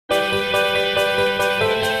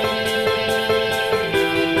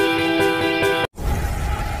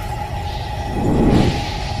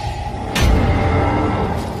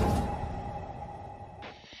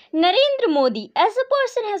Modi, as a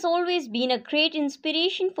person, has always been a great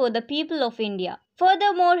inspiration for the people of India.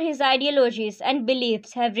 Furthermore, his ideologies and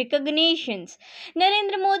beliefs have recognitions.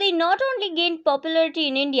 Narendra Modi not only gained popularity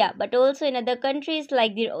in India but also in other countries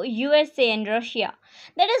like the USA and Russia.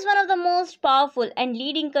 That is one of the most powerful and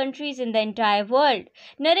leading countries in the entire world.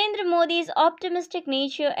 Narendra Modi's optimistic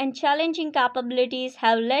nature and challenging capabilities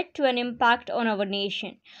have led to an impact on our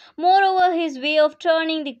nation. Moreover, his way of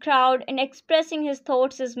turning the crowd and expressing his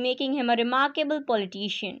thoughts is making him a remarkable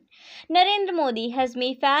politician. Narendra Modi has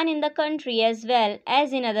made fans in the country as well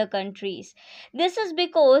as in other countries. This is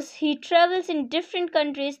because he travels in different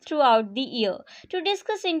countries throughout the year to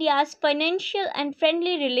discuss India's financial and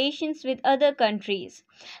friendly relations with other countries.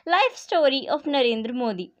 Life story of Narendra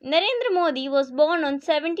Modi. Narendra Modi was born on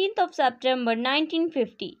 17th of September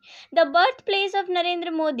 1950. The birthplace of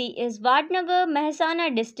Narendra Modi is Vadnagar,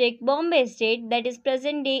 Mehsana district, Bombay state, that is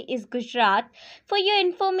present day is Gujarat. For your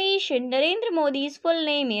information, Narendra Modi's full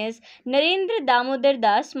name is Narendra Damodar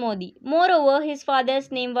Das Modi. Moreover, his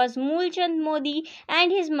father's name was Moolchand Modi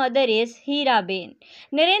and his mother is Hiraben.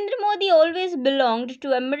 Narendra Modi always belonged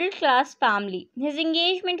to a middle class family. His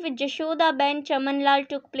engagement with Jashoda Ben Chamanlal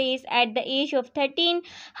took place at the age of 13.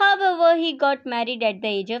 However, he got married at the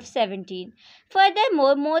age of 17.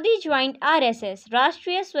 Furthermore, Modi joined RSS,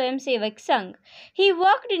 Rashtriya Swayamsevak Sangh. He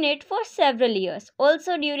worked in it for several years.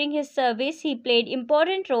 Also, during his service, he played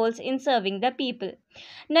important roles in serving the people.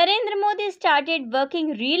 Narendra Modi started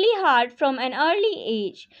working really hard from an early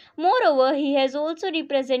age. Moreover, he has also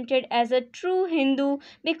represented as a true Hindu,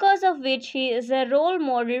 because of which he is a role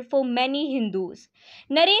model for many Hindus.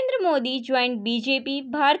 Narendra Modi joined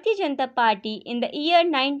BJP, Bharatiya Janata Party, in the year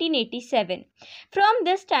 1987. From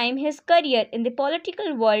this time, his career in the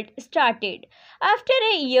political world started. After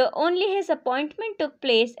a year, only his appointment took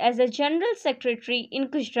place as a General Secretary in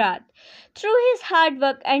Gujarat. Through his hard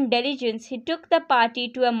work and diligence, he took the party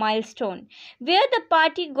to a milestone where the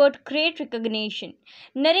party got great recognition.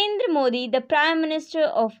 Narendra Modi, the Prime Minister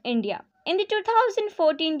of India. In the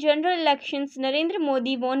 2014 general elections, Narendra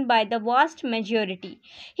Modi won by the vast majority.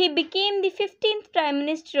 He became the 15th Prime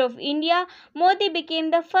Minister of India. Modi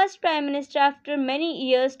became the first Prime Minister after many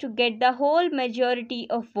years to get the whole majority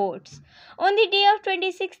of votes. On the day of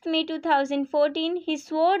 26th May 2014, he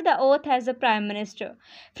swore the oath as a Prime Minister.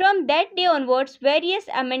 From that day onwards, various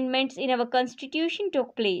amendments in our constitution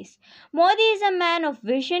took place. Modi is a man of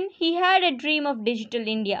vision. He had a dream of digital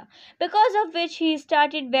India, because of which he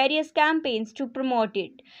started various campaigns to promote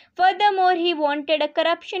it. Furthermore, he wanted a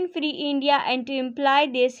corruption-free India, and to imply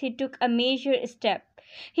this, he took a major step.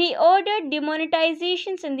 He ordered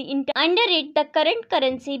demonetizations in the under it, the current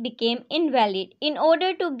currency became invalid. In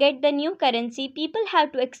order to get the new currency, people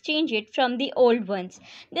have to exchange it from the old ones.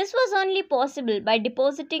 This was only possible by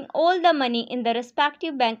depositing all the money in the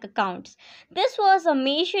respective bank accounts. This was a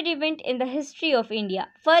major event in the history of India.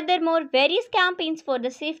 Furthermore, various campaigns for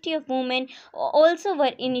the safety of women also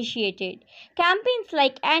were initiated. Campaigns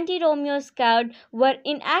like Anti-Romeo Squad were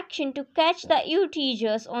in action to catch the youth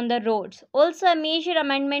teachers on the roads. Also, a major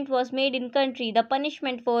amendment was made in country. The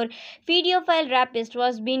punishment for pedophile rapist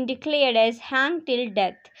was being declared as hang till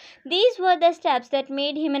death. These were the steps that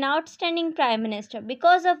made him an outstanding Prime Minister,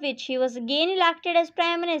 because of which he was again elected as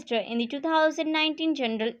Prime Minister in the 2019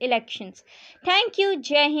 general elections. Thank you.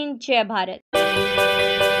 Jai Hind, Jai Bharat.